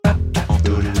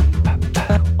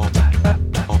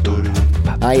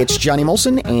Hi, it's Johnny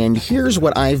Molson, and here's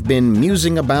what I've been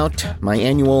musing about my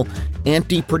annual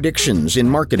anti-predictions in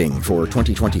marketing for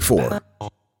 2024.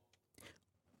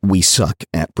 We suck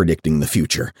at predicting the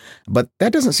future, but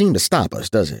that doesn't seem to stop us,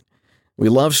 does it? We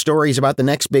love stories about the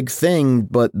next big thing,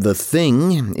 but the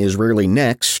thing is rarely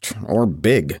next or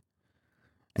big.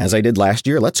 As I did last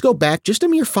year, let's go back just a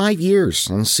mere 5 years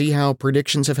and see how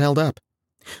predictions have held up.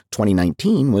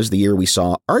 2019 was the year we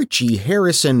saw Archie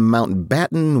Harrison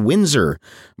Mountbatten Windsor,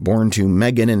 born to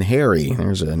Meghan and Harry.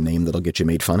 There's a name that'll get you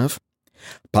made fun of.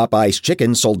 Popeye's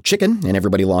Chicken sold chicken, and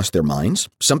everybody lost their minds.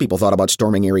 Some people thought about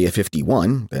storming Area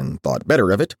 51, then thought better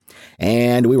of it.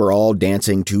 And we were all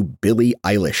dancing to Billie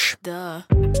Eilish. Duh.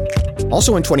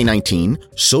 Also in 2019,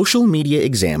 Social Media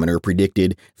Examiner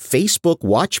predicted Facebook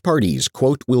watch parties,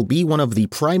 quote, will be one of the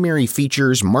primary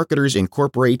features marketers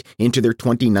incorporate into their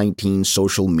 2019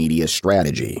 social media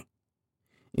strategy.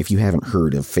 If you haven't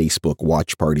heard of Facebook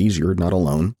watch parties, you're not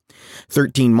alone.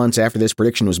 13 months after this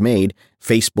prediction was made,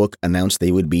 Facebook announced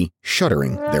they would be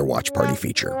shuttering their watch party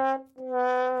feature.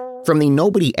 From the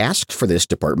Nobody Asked for This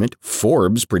department,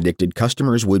 Forbes predicted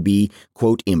customers would be,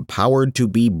 quote, empowered to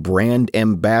be brand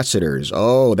ambassadors.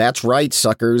 Oh, that's right,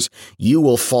 suckers. You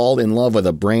will fall in love with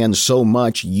a brand so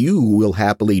much you will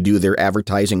happily do their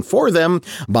advertising for them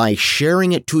by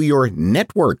sharing it to your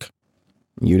network.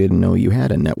 You didn't know you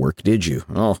had a network, did you?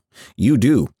 Oh, you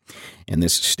do. And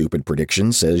this stupid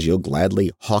prediction says you'll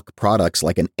gladly hawk products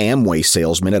like an Amway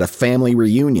salesman at a family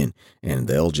reunion, and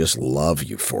they'll just love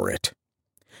you for it.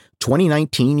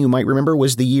 2019, you might remember,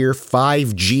 was the year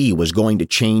 5G was going to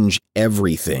change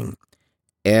everything.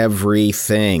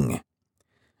 Everything.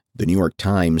 The New York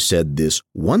Times said this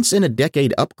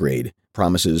once-in-a-decade upgrade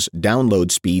promises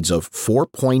download speeds of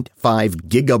 4.5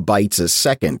 gigabytes a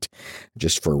second.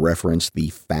 Just for reference,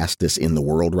 the fastest in the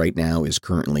world right now is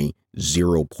currently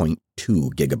 0.2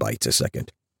 gigabytes a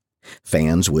second.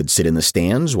 Fans would sit in the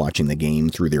stands watching the game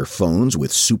through their phones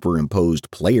with superimposed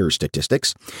player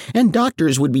statistics, and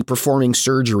doctors would be performing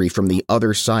surgery from the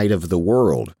other side of the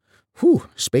world. Whew,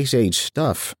 space-age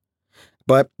stuff.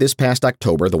 But this past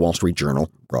October, the Wall Street Journal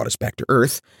brought us back to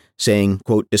Earth, saying,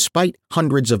 quote, despite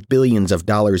hundreds of billions of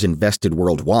dollars invested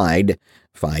worldwide,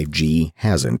 5G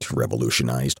hasn't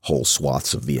revolutionized whole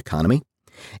swaths of the economy,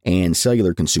 and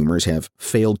cellular consumers have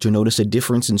failed to notice a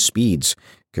difference in speeds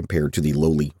compared to the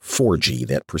lowly 4G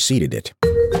that preceded it.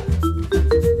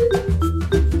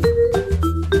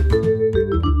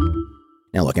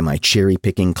 Now look, am I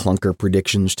cherry-picking clunker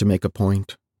predictions to make a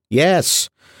point? Yes,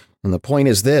 and the point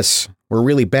is this. We're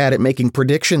really bad at making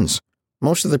predictions.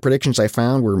 Most of the predictions I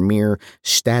found were mere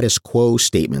status quo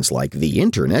statements like the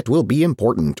internet will be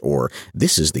important or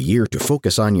this is the year to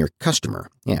focus on your customer.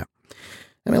 Yeah.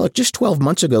 I mean, look, just 12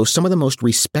 months ago, some of the most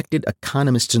respected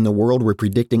economists in the world were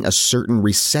predicting a certain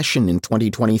recession in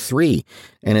 2023,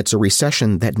 and it's a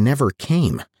recession that never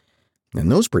came.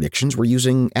 And those predictions were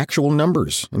using actual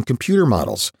numbers and computer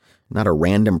models, not a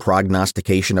random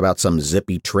prognostication about some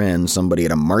zippy trend somebody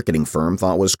at a marketing firm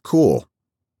thought was cool.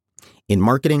 In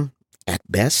marketing, at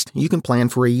best, you can plan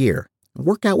for a year.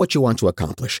 Work out what you want to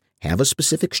accomplish. Have a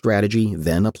specific strategy,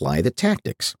 then apply the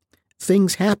tactics.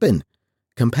 Things happen.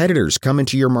 Competitors come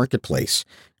into your marketplace.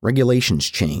 Regulations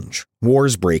change.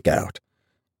 Wars break out.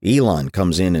 Elon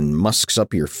comes in and musks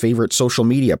up your favorite social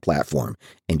media platform,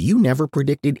 and you never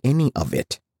predicted any of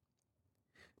it.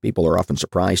 People are often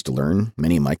surprised to learn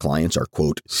many of my clients are,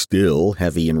 quote, still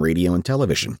heavy in radio and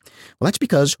television. Well, that's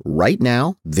because right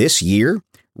now, this year,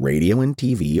 radio and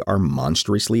TV are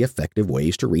monstrously effective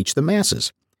ways to reach the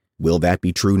masses. Will that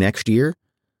be true next year?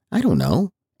 I don't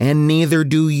know, and neither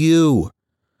do you.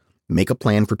 Make a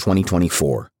plan for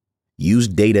 2024. Use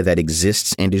data that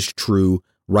exists and is true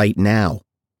right now.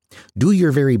 Do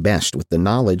your very best with the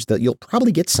knowledge that you'll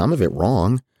probably get some of it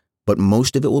wrong, but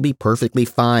most of it will be perfectly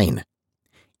fine.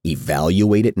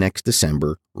 Evaluate it next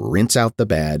December, rinse out the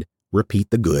bad, repeat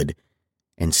the good,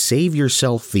 and save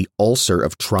yourself the ulcer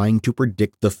of trying to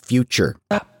predict the future.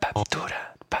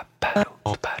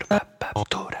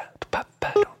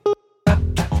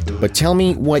 But tell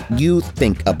me what you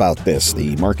think about this.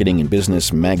 The marketing and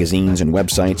business magazines and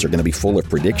websites are going to be full of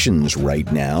predictions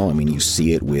right now. I mean, you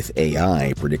see it with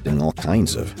AI predicting all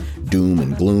kinds of doom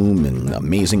and gloom and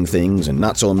amazing things and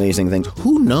not so amazing things.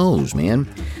 Who knows, man?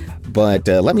 But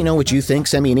let me know what you think.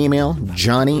 Send me an email,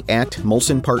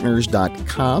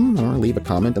 johnny@molsonpartners.com, or leave a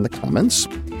comment in the comments.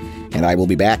 And I will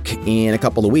be back in a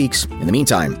couple of weeks. In the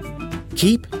meantime,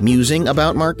 keep musing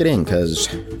about marketing, because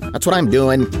that's what I'm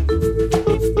doing.